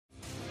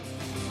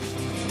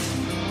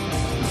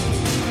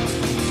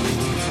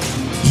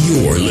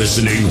You're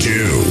listening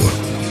to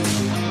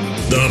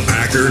the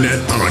Packernet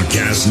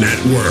Podcast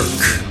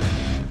Network.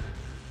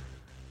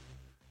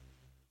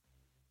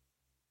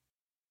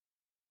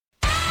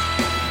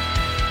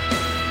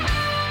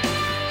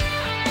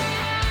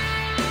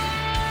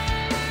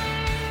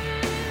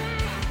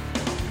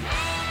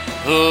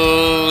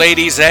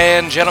 Ladies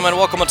and gentlemen,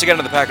 welcome once again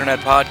to the Packernet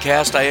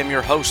Podcast. I am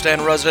your host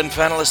and resident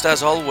panelist,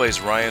 as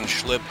always, Ryan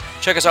Schlip.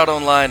 Check us out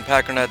online,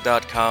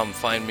 packernet.com.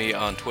 Find me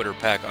on Twitter,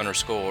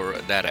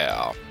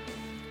 pack_that.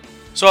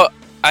 So,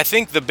 I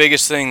think the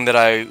biggest thing that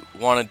I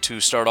wanted to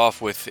start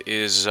off with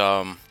is,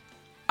 I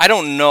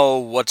don't know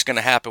what's going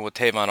to happen with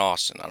Tavon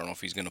Austin. I don't know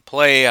if he's going to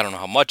play. I don't know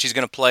how much he's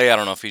going to play. I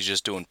don't know if he's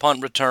just doing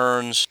punt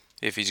returns,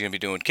 if he's going to be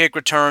doing kick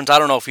returns. I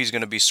don't know if he's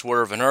going to be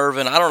Swerve and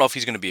Irvin. I don't know if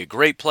he's going to be a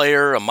great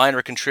player, a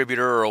minor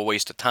contributor, or a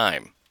waste of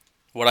time.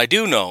 What I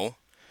do know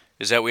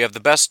is that we have the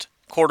best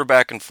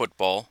quarterback in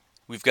football.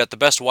 We've got the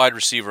best wide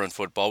receiver in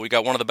football. We've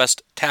got one of the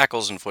best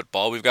tackles in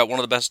football. We've got one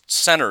of the best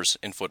centers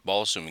in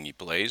football, assuming he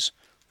plays.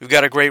 We've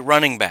got a great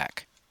running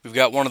back. We've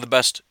got one of the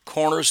best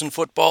corners in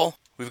football.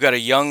 We've got a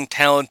young,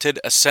 talented,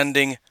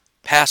 ascending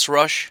pass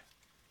rush,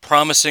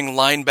 promising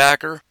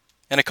linebacker,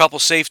 and a couple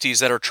safeties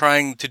that are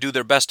trying to do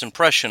their best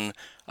impression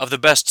of the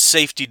best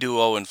safety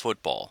duo in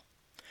football.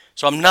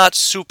 So I'm not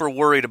super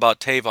worried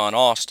about Tavon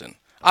Austin.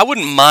 I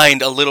wouldn't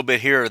mind a little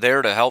bit here or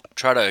there to help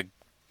try to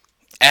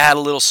add a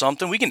little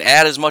something. We can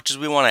add as much as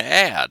we want to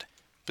add.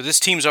 But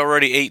this team's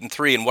already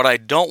 8-3, and what I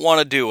don't want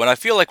to do, and I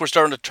feel like we're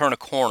starting to turn a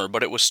corner,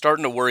 but it was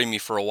starting to worry me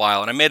for a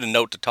while, and I made a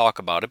note to talk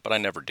about it, but I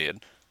never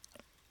did.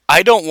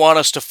 I don't want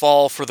us to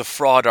fall for the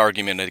fraud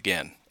argument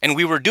again. And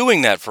we were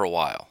doing that for a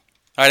while.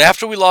 All right,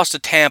 after we lost to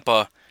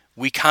Tampa,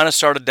 we kind of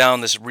started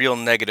down this real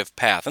negative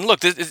path. And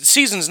look, the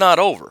season's not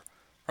over,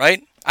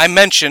 right? I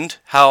mentioned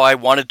how I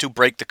wanted to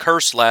break the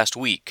curse last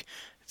week.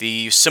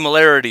 The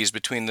similarities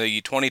between the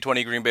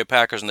 2020 Green Bay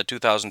Packers and the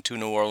 2002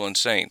 New Orleans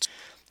Saints.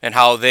 And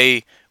how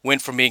they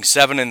went from being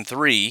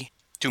 7-3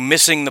 to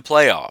missing the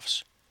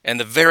playoffs. And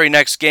the very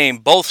next game,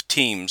 both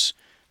teams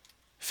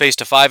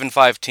faced a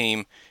 5-5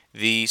 team.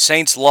 The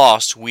Saints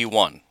lost, we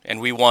won. And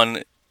we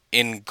won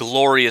in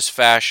glorious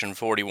fashion,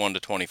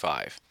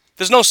 41-25.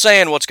 There's no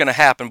saying what's going to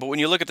happen, but when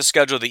you look at the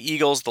schedule of the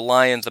Eagles, the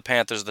Lions, the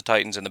Panthers, the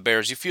Titans, and the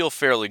Bears, you feel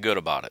fairly good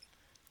about it.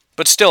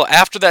 But still,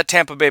 after that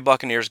Tampa Bay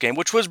Buccaneers game,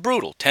 which was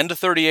brutal,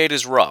 10-38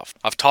 is rough.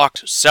 I've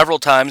talked several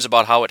times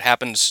about how it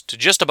happens to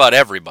just about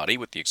everybody,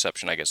 with the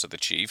exception, I guess, of the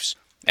Chiefs.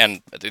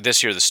 And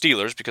this year, the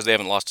Steelers, because they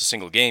haven't lost a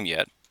single game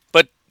yet.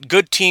 But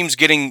good teams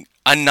getting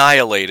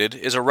annihilated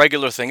is a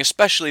regular thing,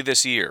 especially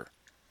this year.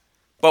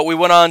 But we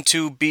went on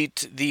to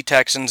beat the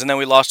Texans, and then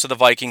we lost to the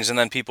Vikings, and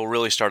then people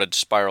really started to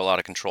spiral out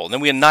of control. And then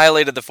we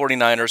annihilated the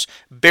 49ers,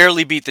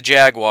 barely beat the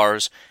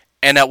Jaguars,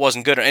 and that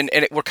wasn't good. And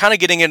we're kind of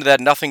getting into that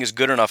nothing is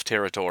good enough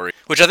territory,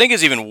 which I think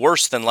is even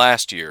worse than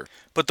last year.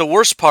 But the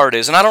worst part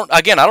is, and I don't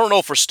know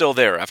if we're still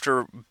there.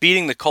 After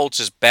beating the Colts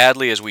as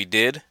badly as we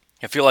did,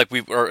 I feel like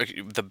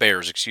the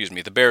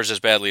Bears as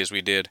badly as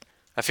we did.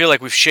 I feel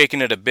like we've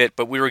shaken it a bit,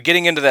 but we were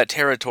getting into that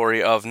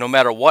territory of no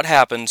matter what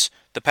happens,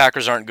 the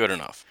Packers aren't good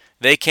enough.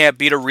 They can't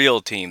beat a real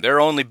team.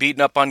 They're only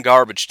beating up on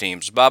garbage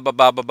teams. And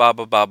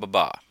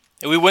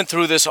we went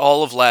through this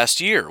all of last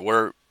year,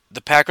 where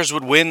the Packers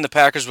would win, the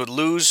Packers would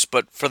lose,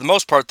 but for the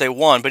most part they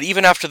won. But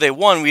even after they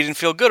won, we didn't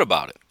feel good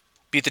about it.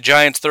 Beat the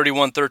Giants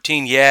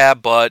 31-13, yeah,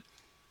 but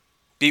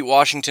beat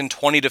Washington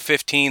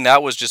 20-15,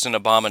 that was just an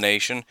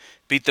abomination.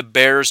 Beat the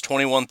Bears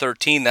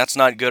 21-13, that's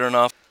not good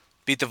enough.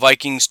 Beat the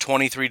Vikings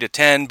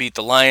 23-10, beat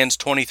the Lions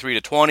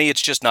 23-20,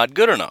 it's just not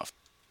good enough.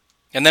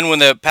 And then when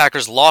the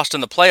Packers lost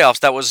in the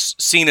playoffs, that was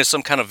seen as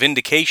some kind of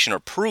vindication or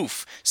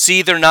proof.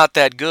 See, they're not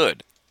that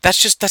good.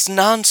 That's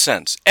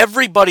nonsense.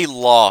 Everybody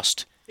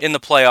lost in the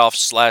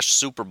playoffs /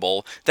 Super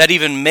Bowl that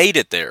even made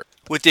it there,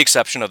 with the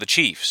exception of the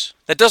Chiefs.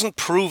 That doesn't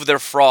prove they're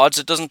frauds.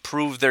 It doesn't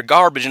prove they're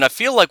garbage. And I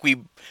feel like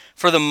we,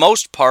 for the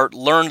most part,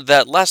 learned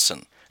that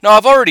lesson. Now,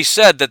 I've already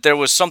said that there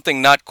was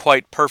something not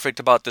quite perfect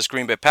about this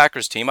Green Bay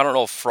Packers team. I don't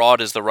know if fraud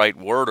is the right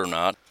word or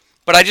not.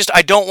 But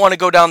I don't want to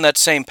go down that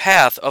same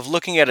path of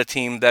looking at a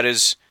team that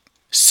is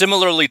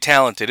similarly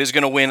talented, is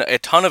going to win a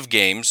ton of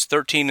games.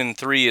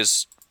 13-3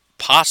 is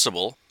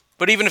possible.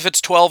 But even if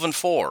it's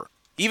 12-4,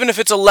 even if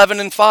it's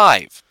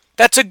 11-5,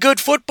 that's a good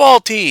football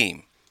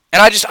team.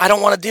 And I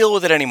don't want to deal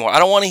with it anymore. I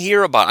don't want to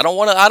hear about it. I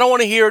don't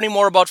want to hear any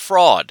more about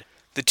fraud.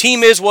 The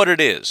team is what it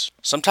is.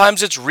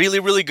 Sometimes it's really,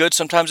 really good.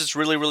 Sometimes it's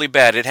really, really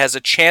bad. It has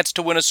a chance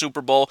to win a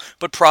Super Bowl,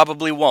 but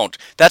probably won't.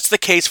 That's the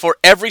case for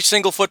every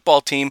single football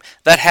team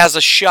that has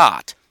a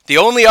shot. The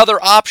only other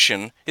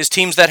option is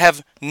teams that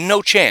have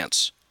no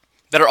chance,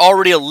 that are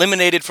already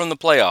eliminated from the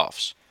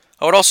playoffs.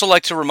 I would also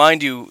like to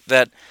remind you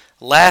that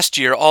last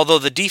year, although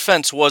the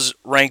defense was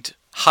ranked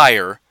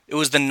higher, it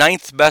was the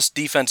 9th best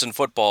defense in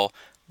football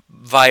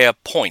via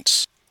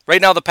points. Right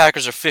now, the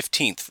Packers are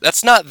 15th.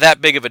 That's not that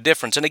big of a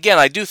difference. And again,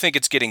 I do think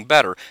it's getting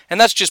better. And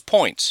that's just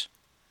points.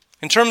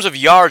 In terms of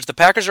yards, the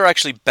Packers are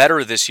actually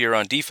better this year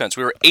on defense.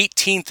 We were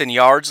 18th in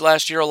yards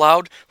last year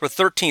allowed. We're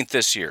 13th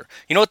this year.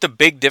 You know what the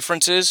big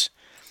difference is?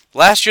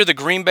 Last year, the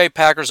Green Bay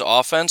Packers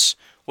offense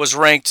was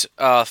ranked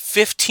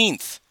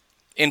 15th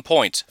in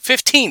points.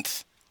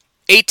 15th.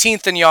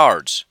 18th in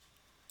yards.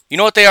 You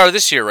know what they are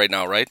this year right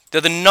now, right?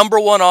 They're the number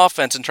 1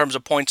 offense in terms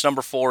of points,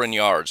 number 4 in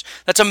yards.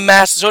 That's a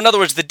massive... So in other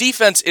words, the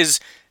defense is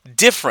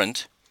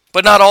different,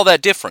 but not all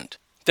that different.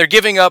 They're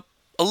giving up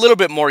a little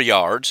bit more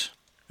yards.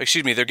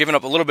 They're giving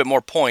up a little bit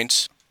more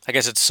points. I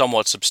guess it's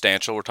somewhat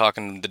substantial. We're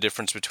talking the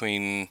difference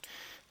between...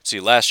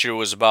 last year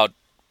was about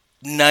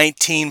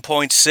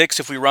 19.6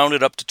 if we round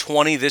it up to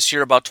 20. This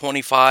year about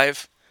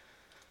 25.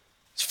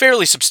 It's a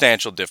fairly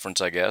substantial difference,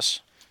 I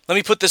guess. Let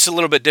me put this a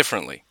little bit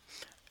differently.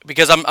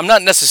 Because I'm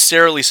not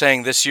necessarily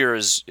saying this year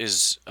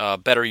is a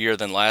better year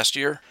than last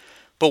year.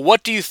 But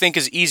what do you think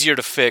is easier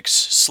to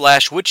fix,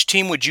 / which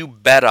team would you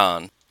bet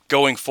on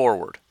going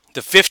forward?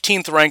 The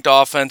 15th ranked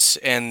offense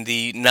and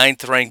the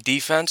 9th ranked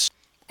defense?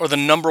 Or the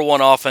number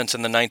 1 offense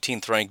and the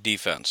 19th ranked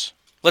defense?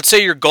 Let's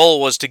say your goal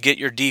was to get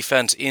your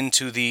defense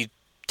into the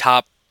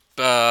top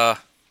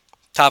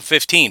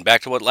 15,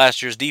 back to what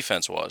last year's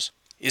defense was.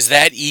 Is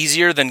that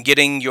easier than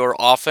getting your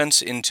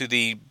offense into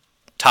the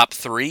top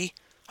 3?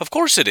 Of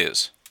course it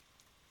is.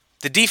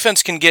 The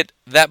defense can get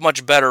that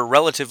much better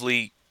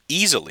relatively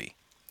easily.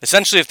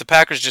 Essentially, if the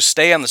Packers just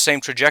stay on the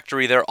same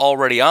trajectory they're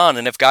already on,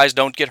 and if guys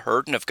don't get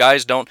hurt, and if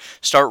guys don't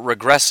start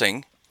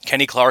regressing,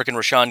 Kenny Clark and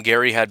Rashawn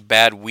Gary had a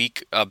bad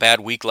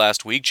week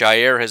last week.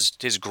 Jair,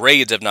 his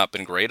grades have not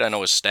been great. I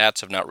know his stats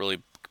have not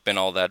really been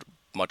all that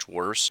much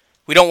worse.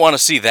 We don't want to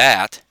see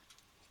that,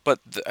 but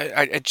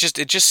it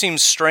just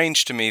seems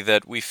strange to me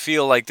that we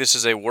feel like this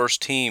is a worse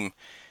team,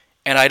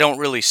 and I don't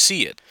really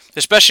see it.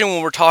 Especially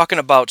when we're talking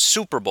about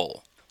Super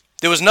Bowl.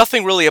 There was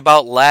nothing really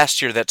about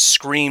last year that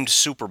screamed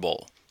Super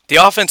Bowl. The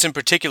offense in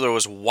particular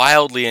was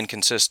wildly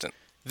inconsistent.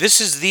 This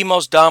is the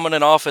most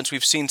dominant offense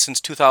we've seen since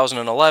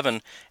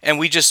 2011, and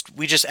we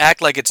just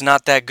act like it's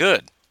not that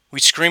good. We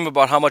scream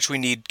about how much we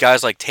need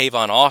guys like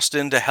Tavon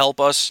Austin to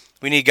help us.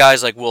 We need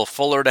guys like Will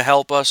Fuller to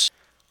help us.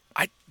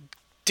 I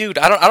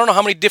don't know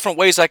how many different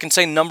ways I can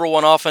say number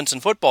 1 offense in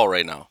football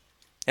right now.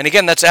 And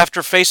again, that's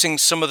after facing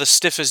some of the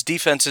stiffest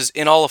defenses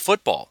in all of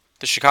football.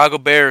 The Chicago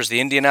Bears, the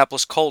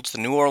Indianapolis Colts, the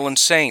New Orleans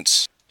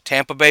Saints,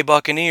 Tampa Bay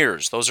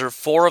Buccaneers. Those are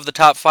 4 of the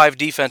top 5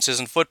 defenses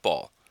in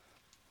football.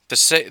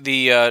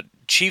 The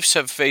Chiefs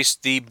have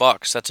faced the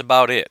Bucs. That's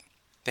about it.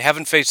 They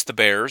haven't faced the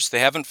Bears. They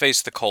haven't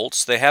faced the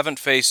Colts. They haven't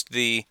faced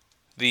the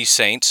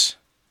Saints.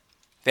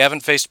 They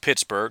haven't faced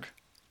Pittsburgh.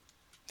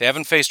 They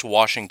haven't faced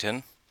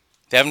Washington.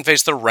 They haven't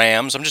faced the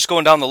Rams. I'm just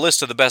going down the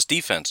list of the best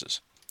defenses.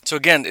 So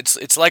again,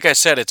 it's like I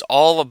said, it's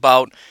all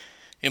about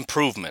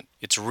improvement.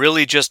 It's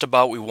really just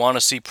about we want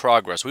to see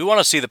progress. We want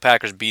to see the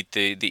Packers beat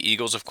the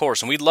Eagles, of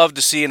course, and we'd love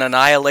to see an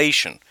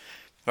annihilation,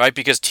 right?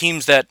 Because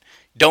teams that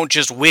don't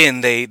just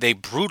win, they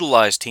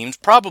brutalize teams,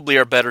 probably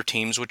are better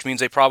teams, which means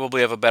they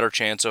probably have a better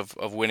chance of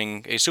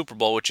winning a Super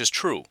Bowl, which is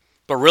true.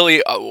 But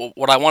really,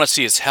 what I want to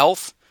see is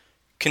health,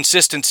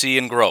 consistency,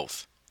 and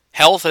growth.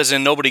 Health as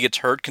in nobody gets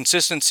hurt,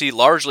 consistency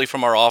largely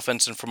from our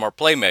offense and from our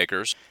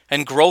playmakers,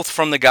 and growth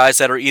from the guys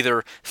that are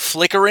either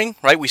flickering,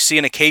 right? We see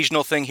an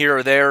occasional thing here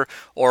or there,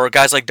 or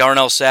guys like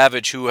Darnell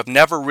Savage who have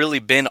never really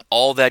been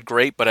all that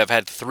great but have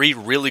had 3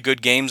 really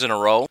good games in a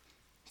row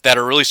that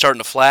are really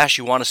starting to flash.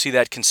 You want to see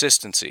that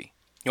consistency.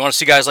 You want to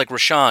see guys like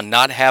Rashawn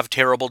not have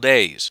terrible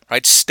days,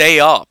 right? Stay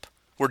up.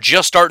 We're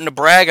just starting to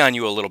brag on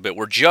you a little bit.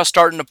 We're just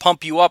starting to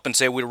pump you up and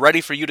say we're ready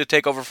for you to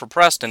take over for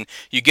Preston.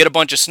 You get a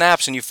bunch of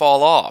snaps and you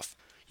fall off.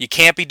 You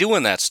can't be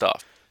doing that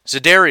stuff.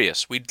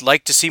 Za'Darius, we'd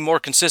like to see more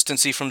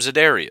consistency from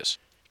Za'Darius.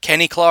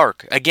 Kenny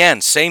Clark,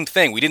 again, same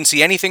thing. We didn't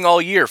see anything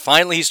all year.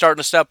 Finally, he's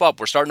starting to step up.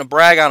 We're starting to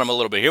brag on him a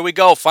little bit. Here we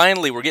go.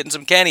 Finally, we're getting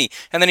some Kenny.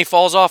 And then he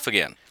falls off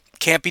again.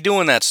 Can't be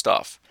doing that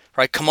stuff.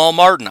 Right? Kamal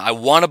Martin, I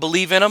want to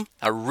believe in him.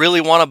 I really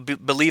want to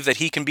believe that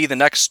he can be the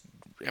next,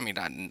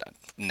 not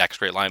next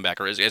great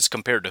linebacker as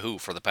compared to who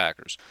for the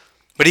Packers.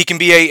 But he can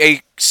be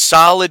a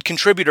solid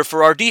contributor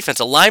for our defense,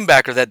 a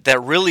linebacker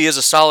that really is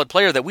a solid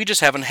player that we just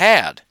haven't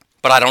had.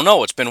 But I don't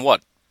know. It's been,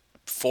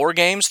 4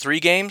 games? 3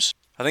 games?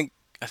 I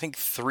think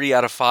 3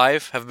 out of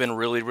 5 have been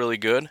really, really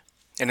good.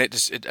 And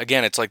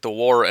again, it's like the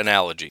war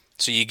analogy.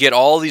 So you get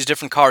all these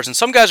different cards, and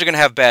some guys are going to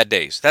have bad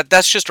days.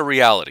 That's just a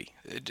reality.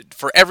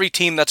 For every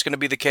team, that's going to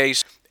be the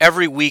case.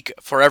 Every week,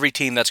 for every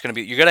team, that's going to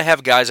be. You're going to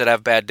have guys that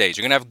have bad days.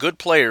 You're going to have good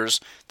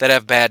players that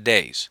have bad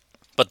days.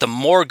 But the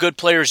more good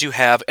players you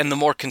have and the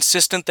more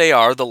consistent they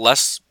are, the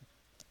less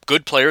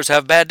good players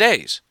have bad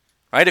days.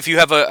 Right? If you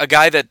have a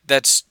guy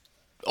that's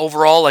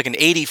overall like an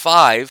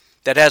 85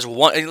 that has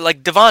one,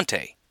 like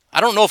Devontae.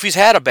 I don't know if he's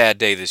had a bad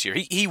day this year.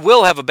 He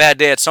will have a bad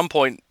day at some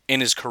point in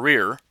his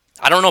career.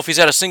 I don't know if he's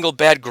had a single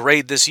bad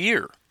grade this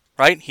year.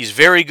 Right? He's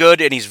very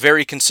good and he's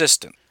very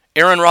consistent.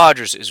 Aaron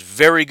Rodgers is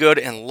very good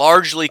and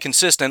largely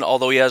consistent,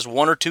 although he has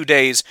 1 or 2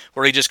 days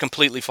where he just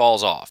completely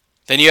falls off.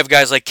 Then you have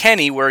guys like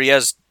Kenny where he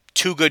has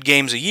 2 good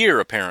games a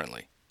year,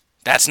 apparently.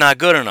 That's not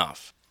good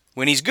enough.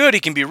 When he's good, he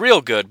can be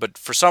real good, but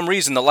for some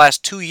reason, the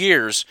last 2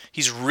 years,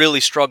 he's really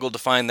struggled to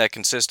find that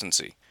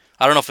consistency.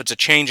 I don't know if it's a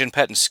change in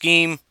Pettine's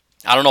scheme.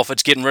 I don't know if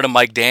it's getting rid of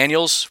Mike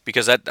Daniels,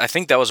 because I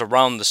think that was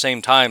around the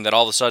same time that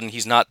all of a sudden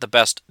he's not the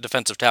best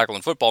defensive tackle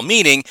in football,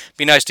 meaning it'd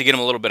be nice to get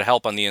him a little bit of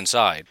help on the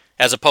inside,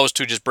 as opposed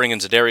to just bringing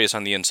Za'Darius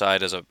on the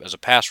inside as a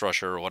pass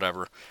rusher or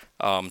whatever.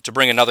 To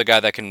bring another guy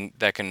that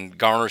can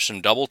garner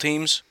some double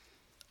teams,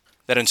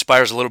 that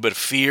inspires a little bit of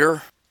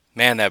fear,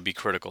 man, that'd be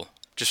critical.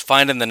 Just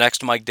finding the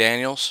next Mike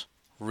Daniels,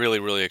 really,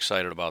 really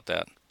excited about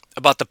that,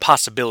 about the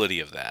possibility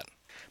of that.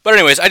 But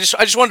anyways, I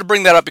just wanted to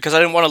bring that up because I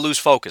didn't want to lose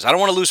focus. I don't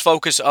want to lose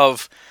focus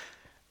of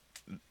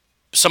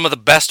some of the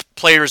best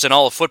players in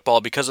all of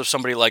football because of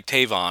somebody like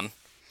Tavon,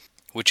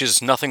 which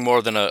is nothing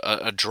more than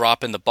a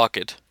drop in the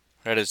bucket.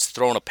 Right? It's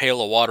throwing a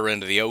pail of water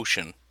into the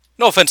ocean.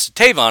 No offense to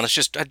Tavon, it's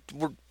just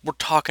we're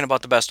talking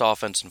about the best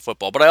offense in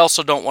football. But I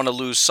also don't want to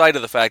lose sight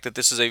of the fact that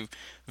this is a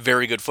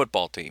very good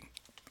football team.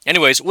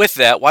 Anyways, with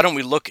that, why don't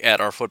we look at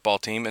our football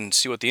team and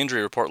see what the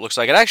injury report looks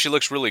like? It actually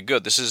looks really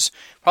good. This is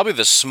probably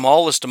the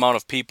smallest amount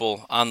of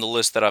people on the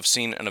list that I've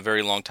seen in a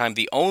very long time.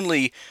 The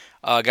only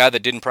guy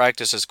that didn't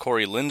practice is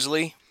Corey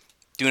Linsley.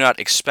 Do not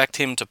expect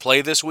him to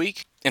play this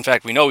week. In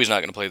fact, we know he's not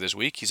going to play this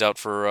week. He's out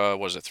for,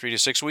 3 to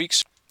 6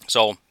 weeks?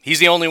 So he's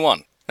the only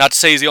one. Not to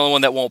say he's the only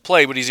one that won't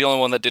play, but he's the only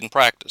one that didn't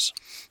practice.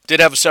 Did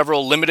have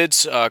several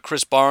limiteds.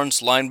 Chris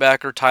Barnes,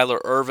 linebacker, Tyler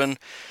Irvin,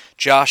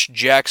 Josh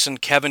Jackson,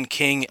 Kevin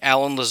King,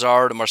 Alan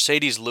Lazard,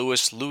 Mercedes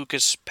Lewis,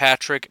 Lucas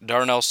Patrick,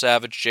 Darnell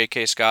Savage,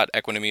 J.K. Scott,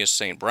 Equinemius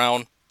St.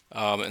 Brown,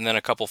 and then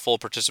a couple full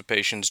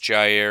participations,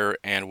 Jair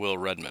and Will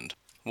Redmond.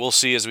 We'll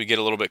see as we get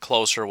a little bit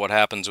closer what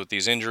happens with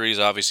these injuries.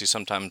 Obviously,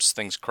 sometimes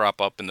things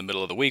crop up in the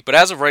middle of the week. But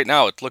as of right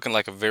now, it's looking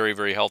like a very,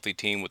 very healthy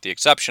team with the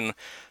exception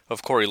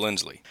of Corey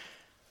Linsley.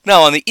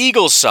 Now, on the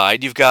Eagles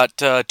side, you've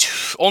got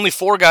only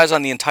 4 guys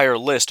on the entire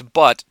list,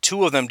 but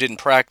 2 of them didn't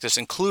practice,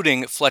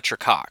 including Fletcher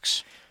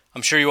Cox.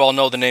 I'm sure you all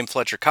know the name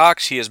Fletcher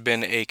Cox. He has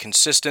been a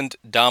consistent,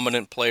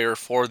 dominant player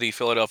for the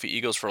Philadelphia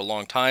Eagles for a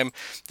long time.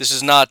 This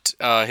is not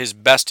his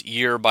best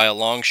year by a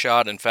long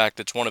shot. In fact,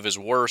 it's one of his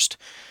worst.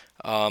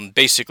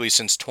 Basically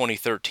since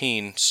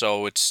 2013,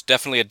 so it's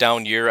definitely a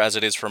down year as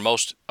it is for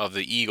most of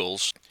the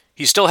Eagles.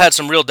 He's still had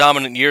some real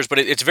dominant years, but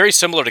it's very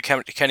similar to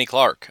Kenny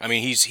Clark. I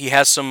mean, he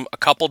has a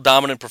couple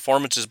dominant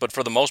performances, but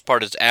for the most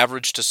part it's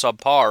average to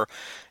subpar,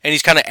 and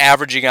he's kind of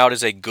averaging out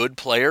as a good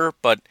player,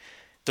 but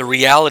the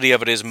reality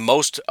of it is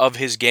most of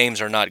his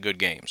games are not good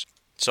games.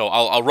 So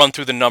I'll run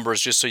through the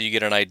numbers just so you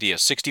get an idea.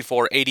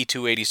 64,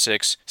 82,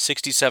 86,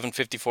 67,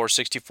 54,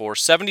 64,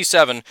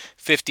 77,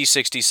 50,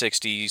 60,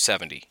 60,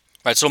 70.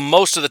 Right, so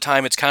most of the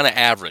time it's kind of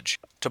average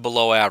to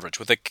below average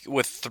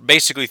with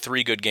basically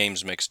 3 good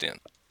games mixed in.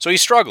 So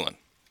he's struggling.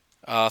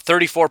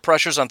 34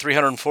 pressures on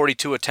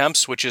 342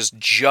 attempts, which is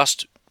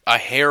just a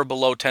hair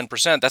below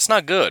 10%. That's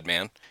not good,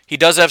 man. He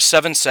does have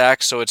 7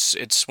 sacks, so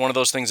it's one of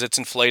those things that's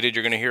inflated.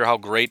 You're going to hear how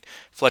great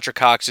Fletcher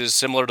Cox is,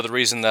 similar to the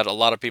reason that a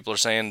lot of people are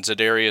saying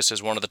Za'Darius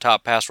is one of the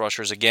top pass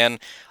rushers. Again,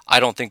 I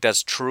don't think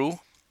that's true.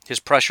 His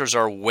pressures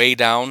are way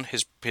down.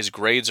 His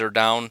grades are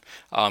down.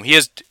 He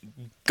is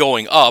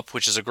going up,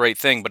 which is a great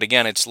thing. But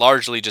again, it's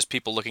largely just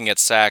people looking at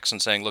sacks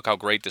and saying, look how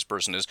great this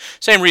person is.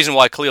 Same reason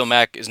why Khalil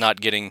Mack is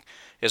not getting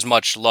as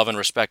much love and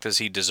respect as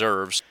he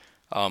deserves.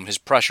 His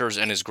pressures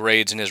and his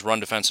grades and his run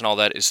defense and all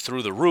that is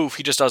through the roof.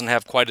 He just doesn't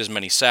have quite as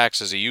many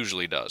sacks as he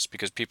usually does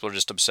because people are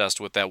just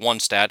obsessed with that one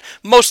stat,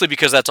 mostly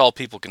because that's all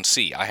people can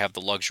see. I have the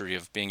luxury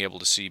of being able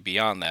to see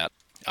beyond that.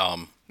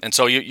 And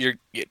so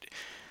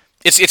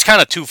it's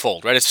kind of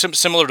twofold, right? It's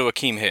similar to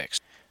Akeem Hicks.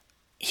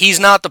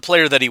 He's not the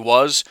player that he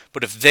was,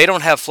 but if they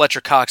don't have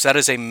Fletcher Cox, that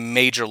is a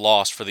major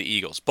loss for the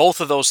Eagles. Both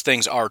of those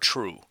things are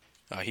true.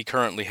 He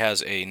currently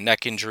has a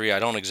neck injury. I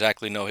don't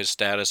exactly know his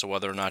status or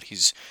whether or not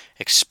he's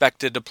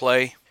expected to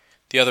play.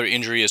 The other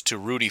injury is to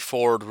Rudy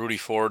Ford. Rudy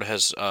Ford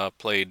has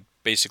played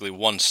basically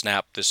 1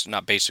 snap.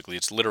 Not basically,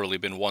 it's literally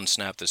been 1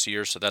 snap this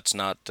year, so that's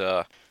not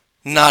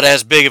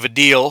as big of a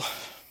deal.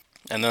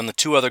 And then the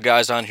 2 other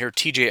guys on here,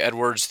 TJ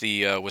Edwards,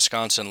 the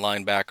Wisconsin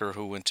linebacker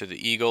who went to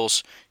the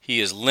Eagles.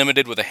 He is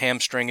limited with a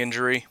hamstring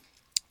injury.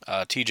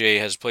 TJ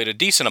has played a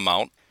decent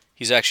amount.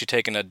 He's actually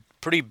taken a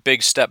pretty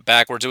big step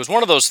backwards. It was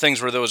one of those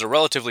things where there was a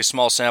relatively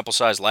small sample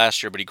size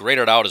last year, but he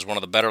graded out as one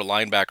of the better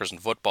linebackers in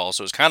football,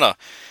 so it was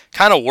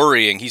kind of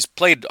worrying. He's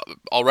played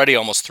already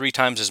almost 3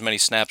 times as many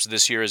snaps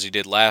this year as he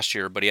did last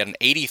year, but he had an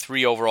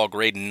 83 overall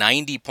grade,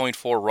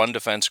 90.4 run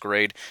defense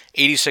grade,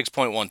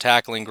 86.1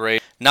 tackling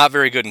grade. Not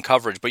very good in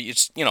coverage, but you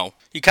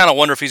kind of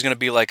wonder if he's going to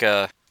be like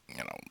a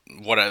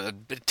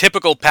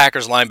typical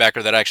Packers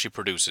linebacker that actually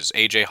produces.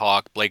 A.J.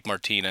 Hawk, Blake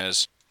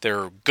Martinez.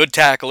 They're good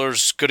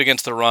tacklers, good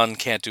against the run,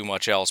 can't do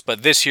much else.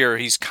 But this year,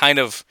 he's kind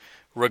of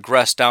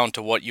regressed down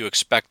to what you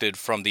expected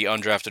from the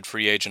undrafted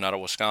free agent out of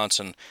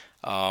Wisconsin,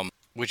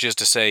 which is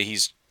to say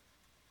he's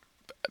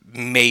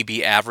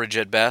maybe average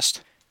at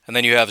best. And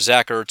then you have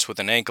Zach Ertz with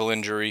an ankle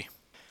injury.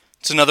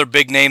 It's another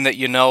big name that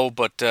you know,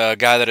 but a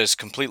guy that has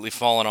completely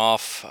fallen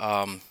off.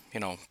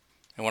 And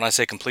when I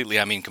say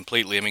completely, I mean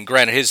completely. I mean,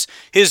 granted,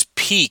 his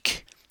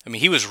peak,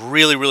 he was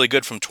really, really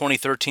good from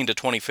 2013 to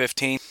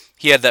 2015.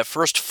 He had that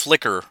first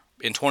flicker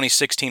in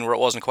 2016 where it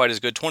wasn't quite as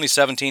good.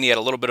 2017, he had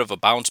a little bit of a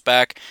bounce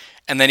back,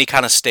 and then he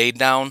kind of stayed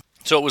down.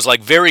 So it was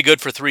like very good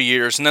for 3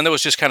 years, and then it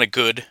was just kind of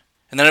good,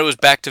 and then it was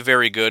back to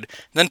very good.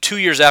 And then 2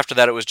 years after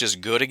that, it was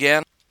just good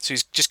again. So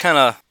he's just kind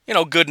of,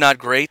 good, not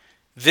great.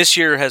 This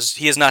year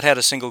he has not had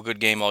a single good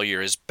game all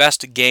year. His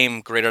best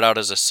game graded out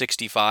as a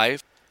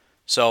 65.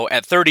 So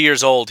at 30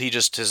 years old, he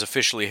just has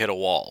officially hit a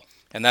wall.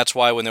 And that's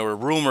why when there were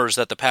rumors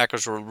that the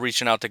Packers were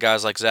reaching out to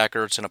guys like Zach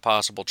Ertz in a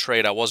possible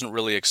trade, I wasn't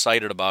really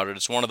excited about it.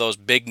 It's one of those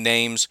big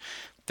names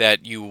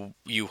that you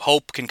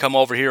hope can come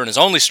over here and is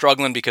only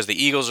struggling because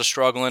the Eagles are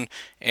struggling,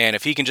 and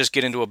if he can just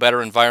get into a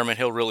better environment,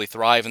 he'll really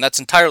thrive, and that's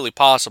entirely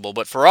possible.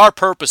 But for our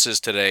purposes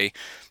today,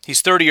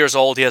 he's 30 years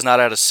old. He has not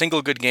had a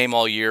single good game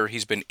all year.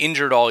 He's been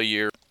injured all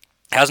year.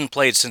 Hasn't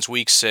played since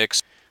week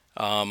 6.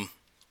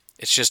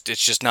 It's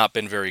just not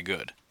been very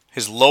good.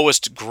 His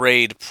lowest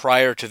grade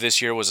prior to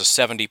this year was a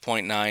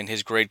 70.9.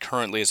 His grade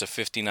currently is a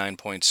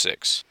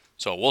 59.6.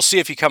 So we'll see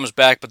if he comes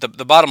back. But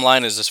the bottom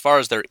line is, as far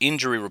as their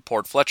injury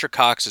report, Fletcher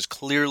Cox is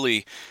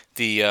clearly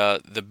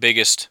the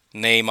biggest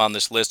name on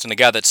this list, and a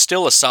guy that's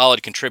still a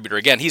solid contributor.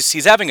 Again,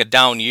 he's having a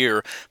down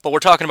year, but we're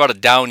talking about a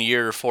down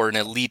year for an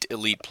elite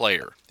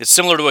player. It's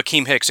similar to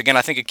Akeem Hicks. Again,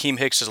 I think Akeem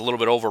Hicks is a little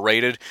bit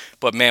overrated,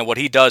 but man, what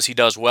he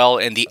does well.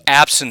 And the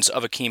absence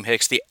of Akeem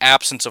Hicks, the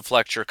absence of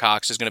Fletcher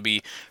Cox is going to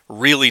be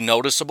really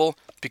noticeable,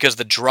 because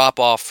the drop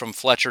off from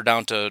Fletcher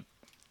down to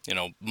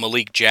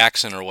Malik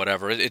Jackson or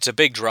whatever, it's a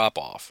big drop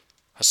off.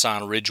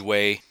 Hassan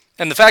Ridgeway.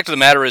 And the fact of the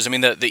matter is,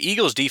 the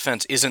Eagles'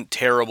 defense isn't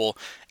terrible,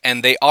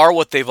 and they are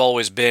what they've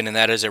always been, and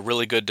that is a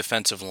really good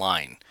defensive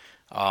line.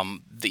 The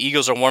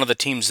Eagles are one of the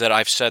teams that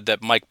I've said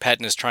that Mike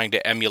Pettin is trying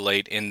to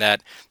emulate, in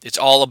that it's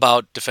all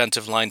about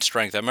defensive line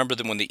strength. I remember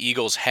that when the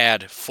Eagles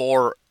had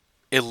 4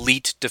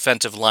 elite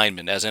defensive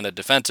linemen, as in a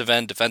defensive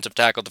end, defensive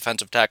tackle,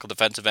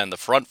 defensive end. The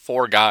front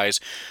 4 guys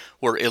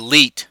were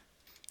elite,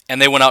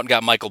 and they went out and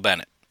got Michael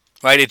Bennett.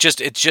 Right?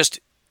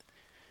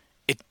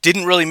 It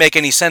didn't really make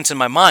any sense in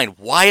my mind.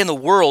 Why in the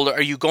world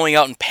are you going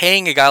out and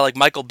paying a guy like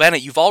Michael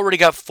Bennett? You've already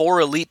got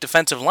 4 elite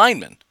defensive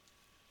linemen.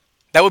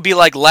 That would be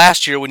like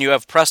last year when you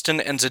have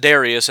Preston and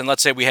Za'Darius, and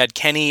let's say we had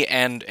Kenny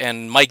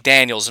and Mike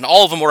Daniels, and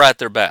all of them were at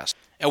their best.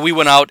 And we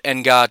went out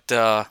and got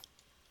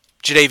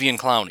Jadeveon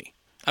Clowney.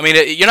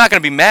 You're not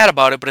going to be mad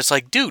about it, but it's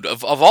like, dude,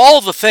 of all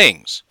the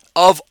things,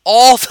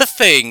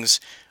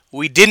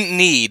 we didn't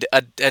need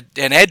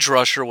an edge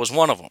rusher was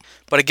one of them.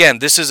 But again,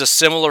 this is a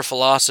similar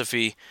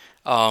philosophy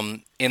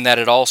in that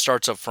it all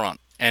starts up front,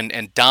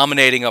 and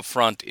dominating up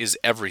front is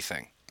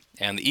everything.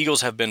 And the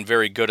Eagles have been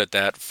very good at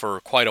that for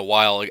quite a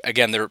while.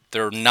 Again,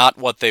 they're not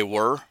what they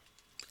were,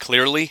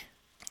 clearly.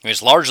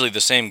 It's largely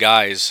the same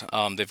guys.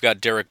 They've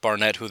got Derek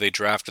Barnett, who they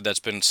drafted. That's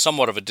been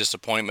somewhat of a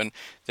disappointment.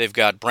 They've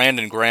got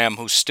Brandon Graham,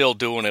 who's still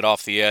doing it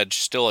off the edge,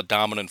 still a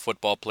dominant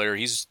football player.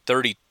 He's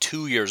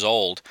 32 years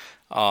old.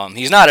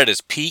 He's not at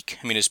his peak.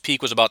 His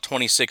peak was about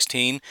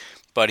 2016.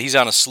 But he's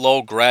on a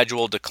slow,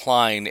 gradual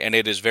decline, and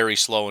it is very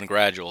slow and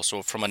gradual.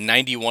 So from a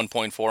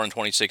 91.4 in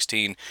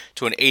 2016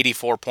 to an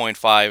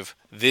 84.5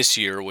 this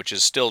year, which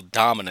is still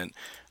dominant.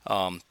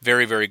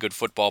 Very, very good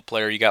football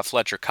player. You got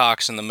Fletcher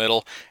Cox in the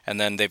middle,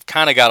 and then they've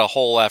kind of got a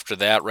hole after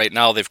that. Right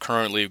now they've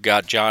currently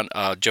got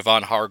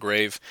Javon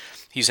Hargrave.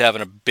 He's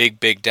having a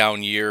big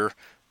down year,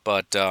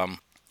 but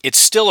it's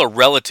still a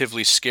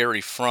relatively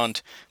scary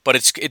front, but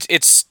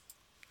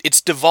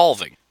it's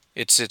devolving.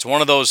 It's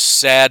one of those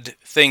sad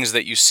things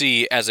that you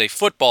see as a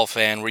football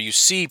fan, where you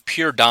see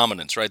pure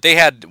dominance, right? They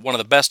had one of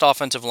the best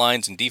offensive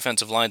lines and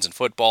defensive lines in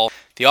football.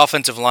 The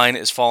offensive line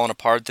is falling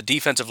apart. The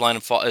defensive line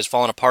is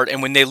falling apart.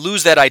 And when they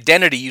lose that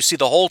identity, you see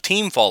the whole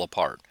team fall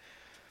apart.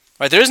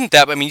 Right? There isn't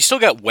that. You still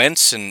got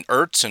Wentz and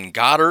Ertz and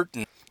Goddard,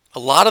 and a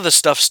lot of the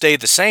stuff stayed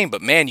the same.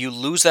 But man, you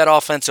lose that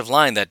offensive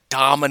line, that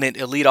dominant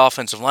elite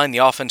offensive line, the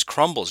offense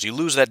crumbles. You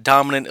lose that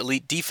dominant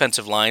elite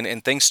defensive line,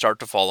 and things start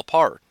to fall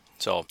apart.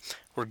 So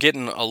we're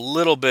getting a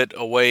little bit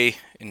away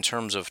in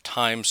terms of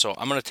time, so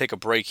I'm going to take a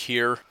break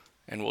here,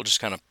 and we'll just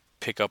kind of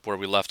pick up where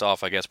we left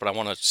off, I guess, but I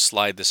want to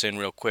slide this in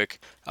real quick.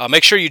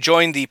 Make sure you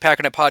join the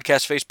Packernet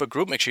Podcast Facebook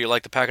group. Make sure you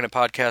like the Packernet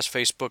Podcast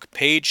Facebook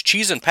page.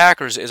 Cheese and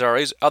Packers is our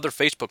other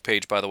Facebook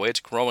page, by the way. It's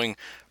growing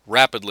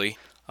rapidly.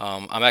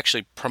 I'm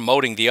actually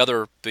promoting the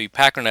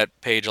Packernet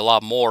page a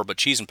lot more, but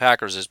Cheese and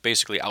Packers is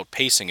basically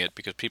outpacing it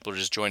because people are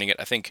just joining it,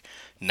 I think,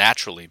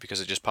 naturally,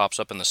 because it just pops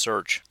up in the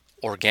search,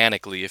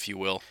 organically, if you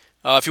will.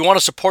 If you want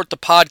to support the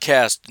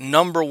podcast,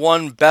 number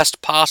one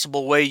best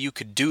possible way you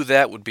could do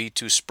that would be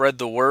to spread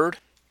the word.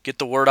 Get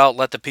the word out,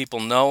 let the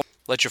people know.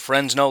 Let your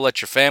friends know,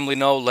 let your family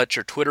know, let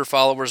your Twitter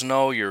followers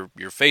know, your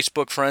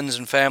Facebook friends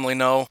and family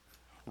know.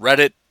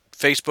 Reddit,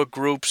 Facebook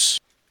groups,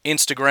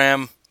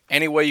 Instagram,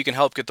 any way you can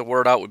help get the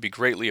word out would be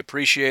greatly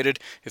appreciated.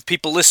 If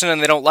people listen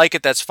and they don't like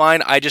it, that's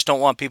fine. I just don't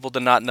want people to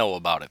not know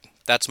about it.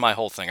 That's my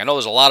whole thing. I know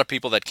there's a lot of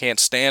people that can't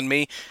stand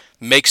me.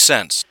 Makes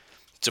sense.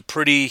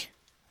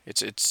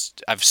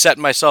 I've set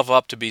myself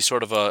up to be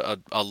sort of a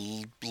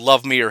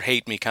love me or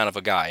hate me kind of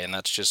a guy, and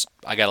that's just,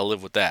 I gotta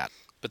live with that.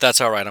 But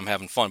that's alright, I'm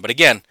having fun. But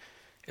again,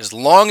 as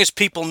long as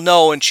people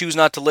know and choose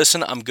not to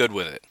listen, I'm good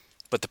with it.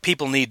 But the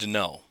people need to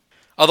know.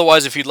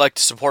 Otherwise, if you'd like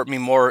to support me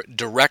more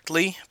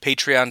directly,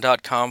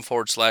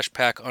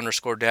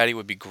 patreon.com/pack_daddy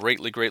would be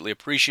greatly, greatly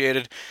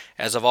appreciated.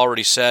 As I've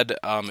already said,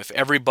 if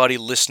everybody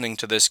listening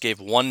to this gave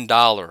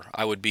 $1,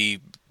 I would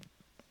be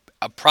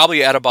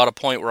probably at about a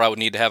point where I would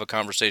need to have a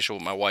conversation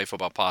with my wife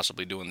about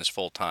possibly doing this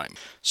full time.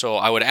 So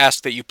I would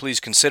ask that you please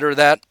consider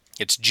that.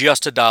 It's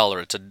just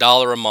 $1. It's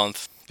 $1 a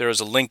month. There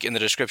is a link in the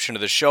description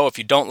of the show. If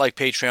you don't like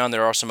Patreon,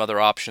 there are some other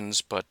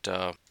options, but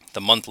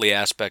the monthly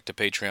aspect of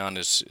Patreon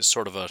is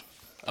sort of a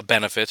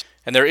benefit.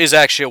 And there is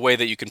actually a way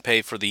that you can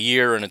pay for the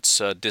year, and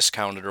it's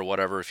discounted or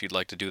whatever if you'd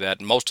like to do that.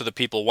 And most of the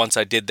people, once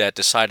I did that,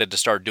 decided to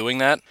start doing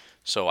that.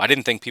 So I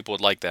didn't think people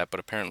would like that, but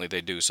apparently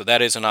they do. So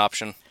that is an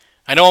option.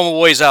 I know I'm a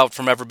ways out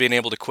from ever being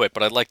able to quit,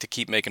 but I'd like to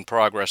keep making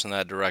progress in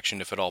that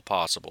direction if at all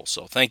possible.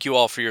 So thank you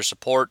all for your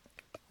support.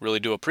 Really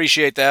do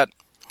appreciate that.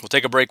 We'll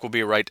take a break. We'll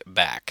be right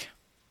back.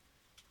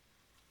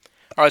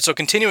 All right, so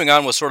continuing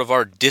on with sort of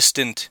our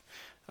distant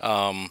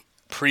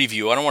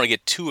preview. I don't want to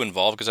get too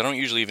involved because I don't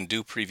usually even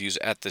do previews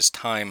at this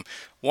time.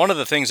 One of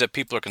the things that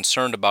people are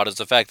concerned about is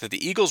the fact that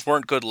the Eagles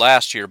weren't good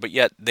last year, but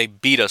yet they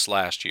beat us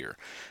last year.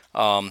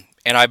 And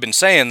I've been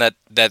saying that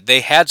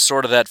they had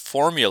sort of that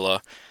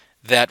formula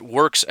that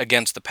works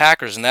against the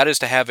Packers, and that is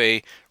to have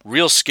a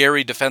real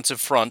scary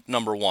defensive front,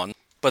 number one.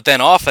 But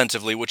then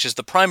offensively, which is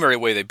the primary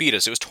way they beat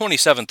us, it was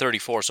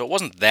 27-34, so it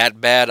wasn't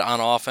that bad on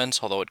offense,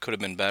 although it could have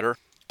been better.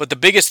 But the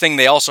biggest thing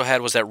they also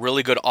had was that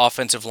really good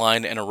offensive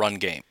line and a run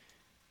game.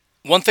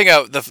 One thing,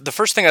 the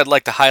first thing I'd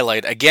like to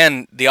highlight,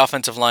 again, the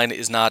offensive line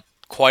is not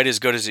quite as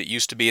good as it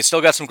used to be. It's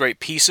still got some great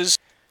pieces,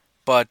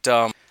 but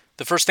the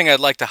first thing I'd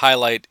like to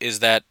highlight is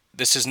that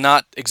this is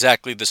not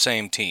exactly the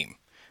same team.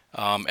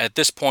 At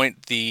this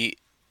point, the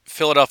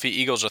Philadelphia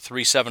Eagles are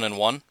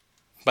 3-7-1.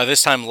 By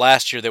this time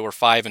last year, they were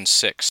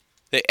 5-6.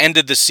 They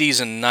ended the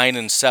season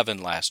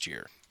 9-7 last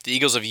year. The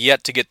Eagles have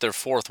yet to get their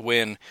fourth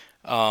win.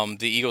 The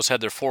Eagles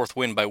had their fourth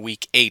win by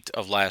week 8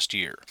 of last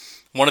year.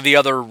 One of the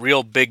other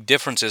real big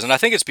differences, and I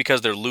think it's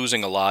because they're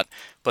losing a lot,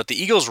 but the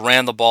Eagles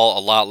ran the ball a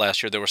lot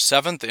last year. They were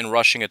 7th in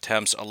rushing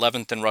attempts,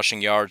 11th in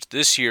rushing yards.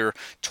 This year,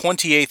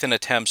 28th in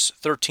attempts,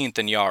 13th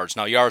in yards.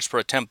 Now, yards per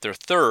attempt, they're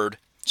 3rd.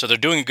 So they're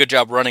doing a good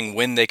job running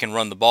when they can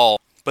run the ball,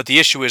 but the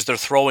issue is they're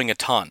throwing a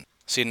ton.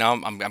 See,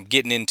 now I'm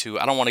getting into,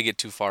 I don't want to get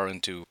too far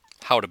into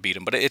how to beat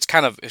them, but it's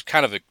kind of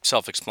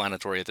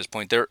self-explanatory at this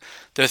point. They're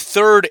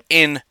 3rd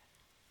in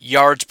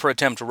yards per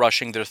attempt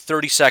rushing. They're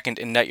 32nd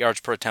in net yards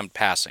per attempt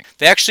passing.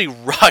 They actually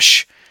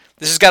rush.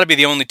 This has got to be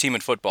the only team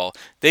in football.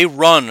 They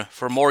run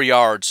for more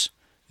yards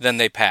than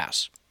they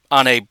pass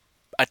on a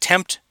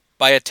attempt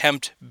by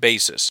attempt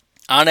basis.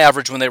 On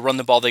average, when they run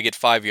the ball, they get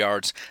 5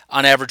 yards.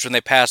 On average, when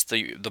they pass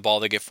the ball,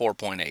 they get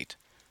 4.8.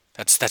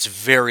 That's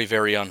very,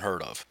 very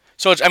unheard of.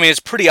 So, it's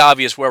pretty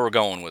obvious where we're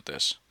going with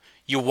this.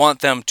 You want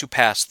them to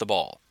pass the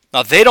ball.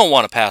 Now, they don't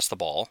want to pass the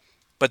ball,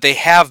 but they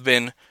have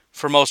been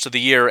for most of the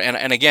year.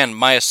 And again,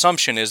 my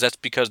assumption is that's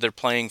because they're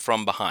playing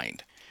from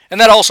behind. And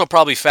that also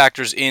probably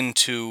factors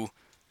into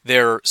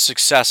their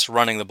success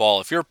running the ball.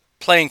 If you're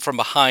playing from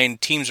behind,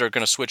 teams are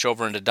going to switch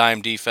over into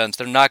dime defense.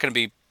 They're not going to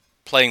be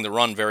playing the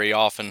run very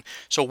often.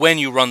 So when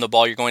you run the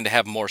ball, you're going to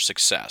have more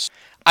success.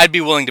 I'd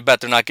be willing to bet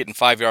they're not getting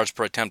 5 yards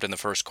per attempt in the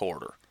first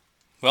quarter.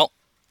 Well,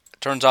 it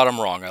turns out I'm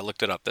wrong. I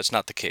looked it up. That's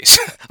not the case.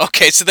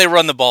 Okay, so they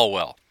run the ball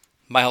well.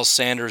 Miles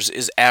Sanders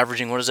is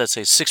averaging,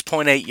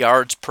 6.8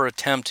 yards per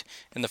attempt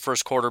in the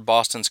first quarter.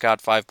 Boston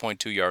Scott,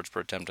 5.2 yards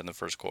per attempt in the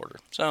first quarter.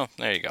 So,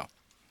 there you go.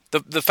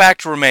 The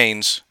fact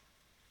remains,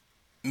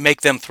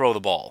 make them throw the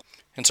ball.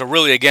 And so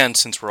really, again,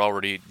 since we're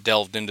already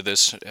delved into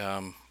this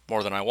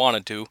more than I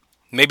wanted to,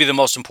 maybe the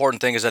most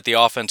important thing is that the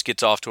offense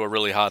gets off to a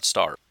really hot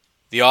start.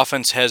 The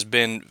offense has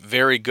been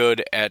very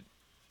good at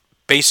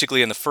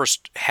basically in the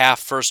first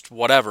half,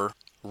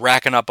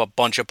 racking up a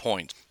bunch of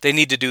points. They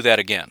need to do that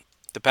again.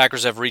 The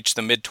Packers have reached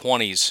the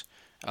mid-20s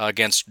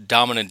against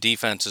dominant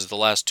defenses the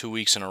last 2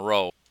 weeks in a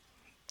row.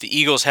 The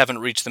Eagles haven't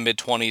reached the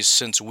mid-20s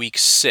since week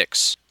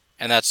 6,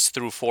 and that's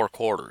through 4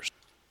 quarters.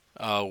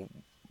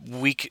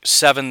 Week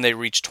 7, they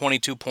reached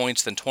 22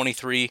 points, then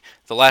 23.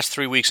 The last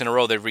 3 weeks in a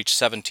row, they've reached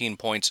 17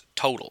 points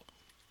total.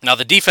 Now,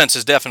 the defense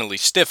has definitely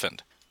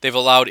stiffened. They've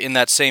allowed, in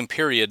that same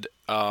period,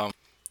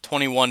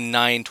 21,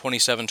 9,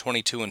 27,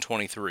 22, and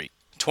 23.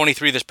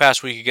 23 this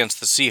past week against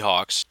the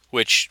Seahawks,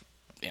 which,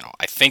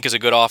 I think is a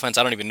good offense.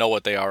 I don't even know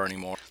what they are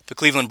anymore. The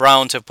Cleveland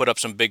Browns have put up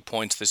some big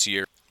points this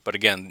year, but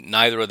again,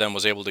 neither of them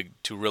was able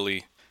to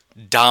really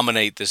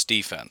dominate this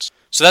defense.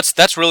 So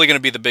that's really going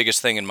to be the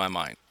biggest thing in my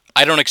mind.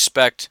 I don't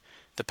expect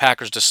the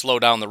Packers to slow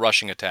down the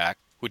rushing attack,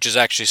 which is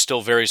actually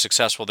still very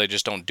successful. They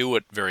just don't do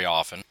it very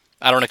often.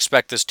 I don't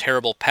expect this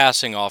terrible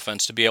passing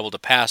offense to be able to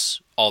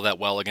pass all that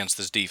well against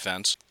this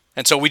defense.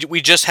 And so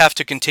we just have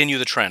to continue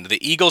the trend.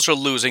 The Eagles are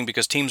losing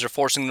because teams are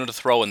forcing them to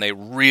throw, and they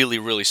really,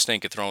 really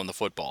stink at throwing the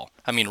football.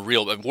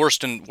 Worse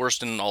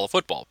than all of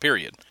football,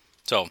 period.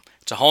 So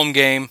it's a home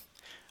game.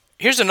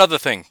 Here's another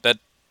thing that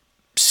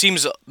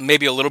seems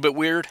maybe a little bit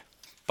weird,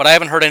 but I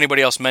haven't heard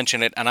anybody else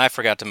mention it, and I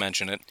forgot to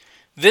mention it.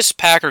 This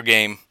Packer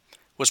game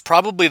was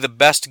probably the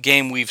best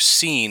game we've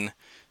seen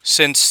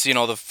since,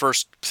 the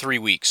first 3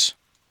 weeks.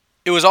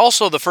 It was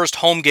also the first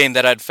home game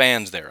that had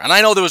fans there. And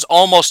I know there was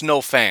almost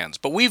no fans,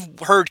 but we've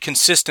heard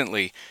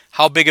consistently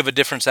how big of a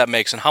difference that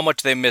makes and how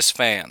much they miss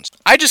fans.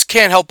 I just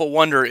can't help but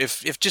wonder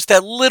if just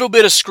that little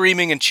bit of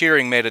screaming and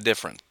cheering made a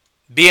difference.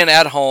 Being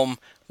at home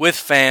with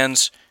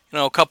fans,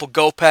 a couple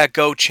Go Pack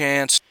Go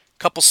chants, a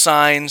couple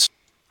signs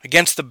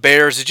against the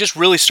Bears, it just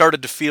really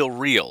started to feel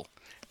real.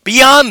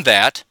 Beyond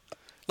that,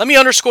 let me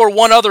underscore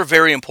one other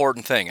very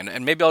important thing,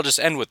 and maybe I'll just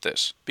end with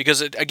this,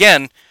 because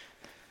again,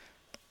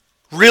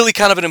 really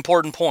kind of an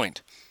important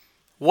point.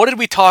 What did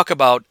we talk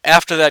about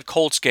after that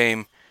Colts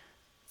game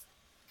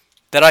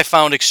that I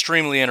found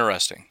extremely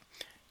interesting?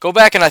 Go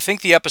back, and I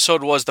think the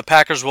episode was The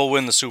Packers Will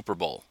Win the Super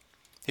Bowl.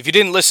 If you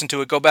didn't listen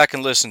to it, go back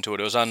and listen to it.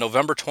 It was on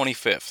November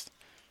 25th.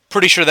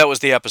 Pretty sure that was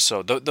the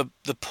episode.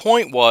 The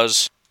point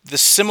was the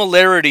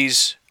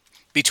similarities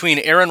between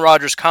Aaron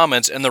Rodgers'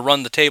 comments and the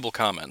run the table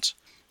comments.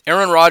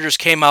 Aaron Rodgers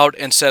came out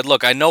and said,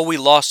 look, I know we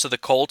lost to the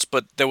Colts,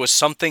 but there was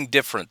something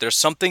different. There's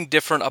something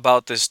different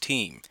about this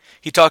team.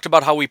 He talked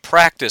about how we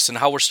practice and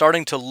how we're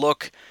starting to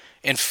look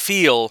and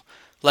feel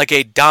like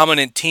a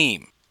dominant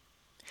team.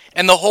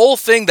 And the whole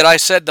thing that I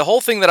said, the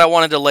whole thing that I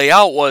wanted to lay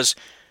out was,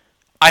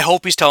 I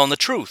hope he's telling the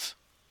truth.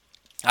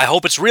 I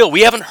hope it's real.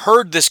 We haven't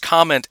heard this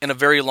comment in a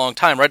very long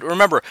time, right?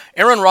 Remember,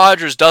 Aaron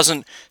Rodgers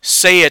doesn't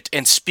say it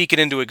and speak it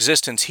into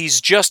existence. He's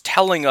just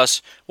telling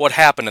us what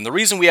happened. And the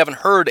reason we haven't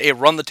heard a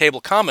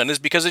run-the-table comment is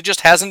because it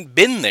just hasn't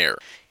been there.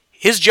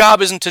 His job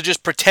isn't to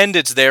just pretend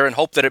it's there and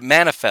hope that it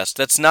manifests.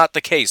 That's not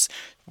the case.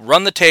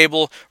 Run the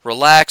table,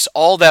 relax,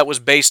 all that was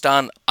based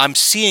on, I'm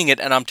seeing it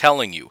and I'm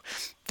telling you.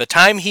 The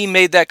time he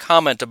made that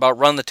comment about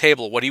run the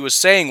table, what he was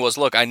saying was,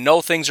 look, I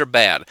know things are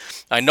bad.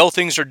 I know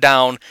things are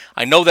down.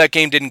 I know that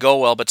game didn't go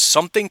well, but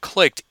something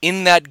clicked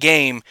in that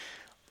game.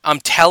 I'm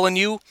telling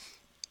you,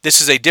 this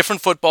is a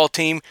different football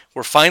team.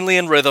 We're finally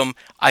in rhythm.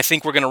 I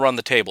think we're going to run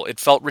the table. It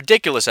felt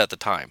ridiculous at the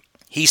time.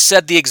 He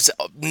said the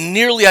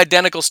nearly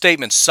identical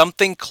statement.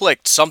 Something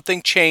clicked.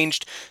 Something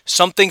changed.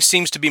 Something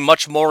seems to be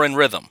much more in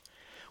rhythm.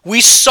 We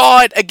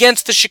saw it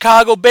against the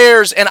Chicago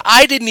Bears, and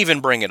I didn't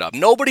even bring it up.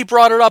 Nobody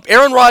brought it up.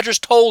 Aaron Rodgers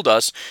told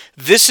us,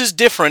 this is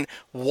different.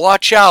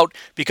 Watch out,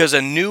 because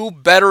a new,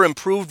 better,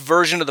 improved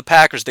version of the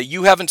Packers that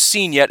you haven't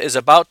seen yet is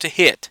about to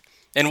hit.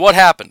 And what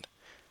happened?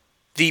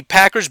 The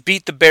Packers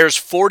beat the Bears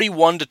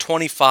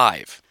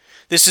 41-25.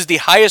 This is the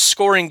highest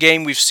scoring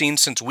game we've seen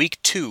since week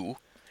 2,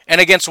 and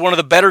against one of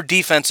the better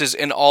defenses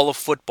in all of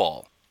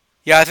football.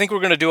 Yeah, I think we're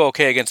going to do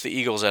okay against the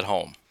Eagles at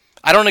home.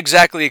 I don't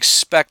exactly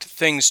expect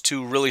things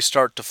to really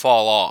start to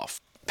fall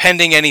off,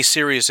 pending any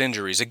serious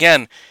injuries.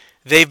 Again,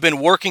 they've been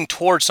working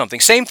towards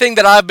something. Same thing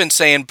that I've been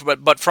saying,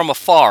 but from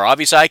afar.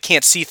 Obviously, I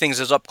can't see things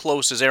as up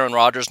close as Aaron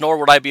Rodgers, nor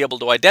would I be able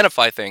to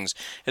identify things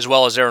as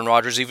well as Aaron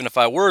Rodgers, even if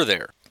I were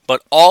there.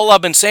 But all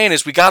I've been saying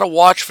is we got to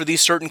watch for these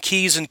certain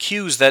keys and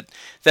cues that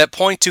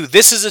point to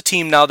this is a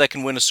team now that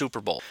can win a Super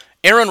Bowl.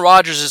 Aaron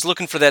Rodgers is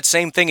looking for that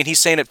same thing, and he's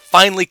saying it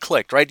finally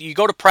clicked, right? You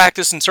go to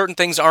practice, and certain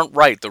things aren't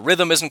right. The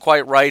rhythm isn't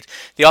quite right.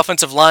 The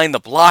offensive line,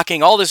 the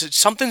blocking, all this,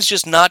 something's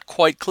just not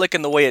quite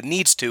clicking the way it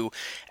needs to.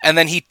 And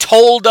then he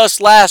told us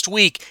last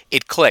week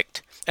it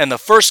clicked. And the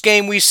first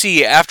game we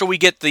see after we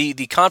get the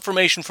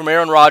confirmation from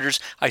Aaron Rodgers,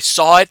 I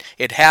saw it,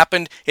 it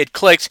happened, it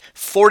clicked,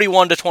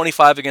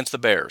 41-25 against the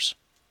Bears.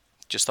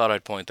 Just thought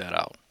I'd point that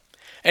out.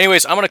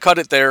 Anyways, I'm going to cut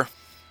it there.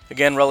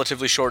 Again,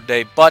 relatively short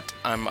day, but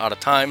I'm out of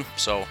time,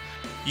 so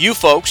you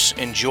folks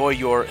enjoy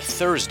your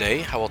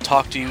Thursday. I will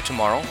talk to you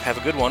tomorrow. Have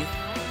a good one.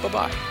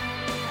 Bye-bye.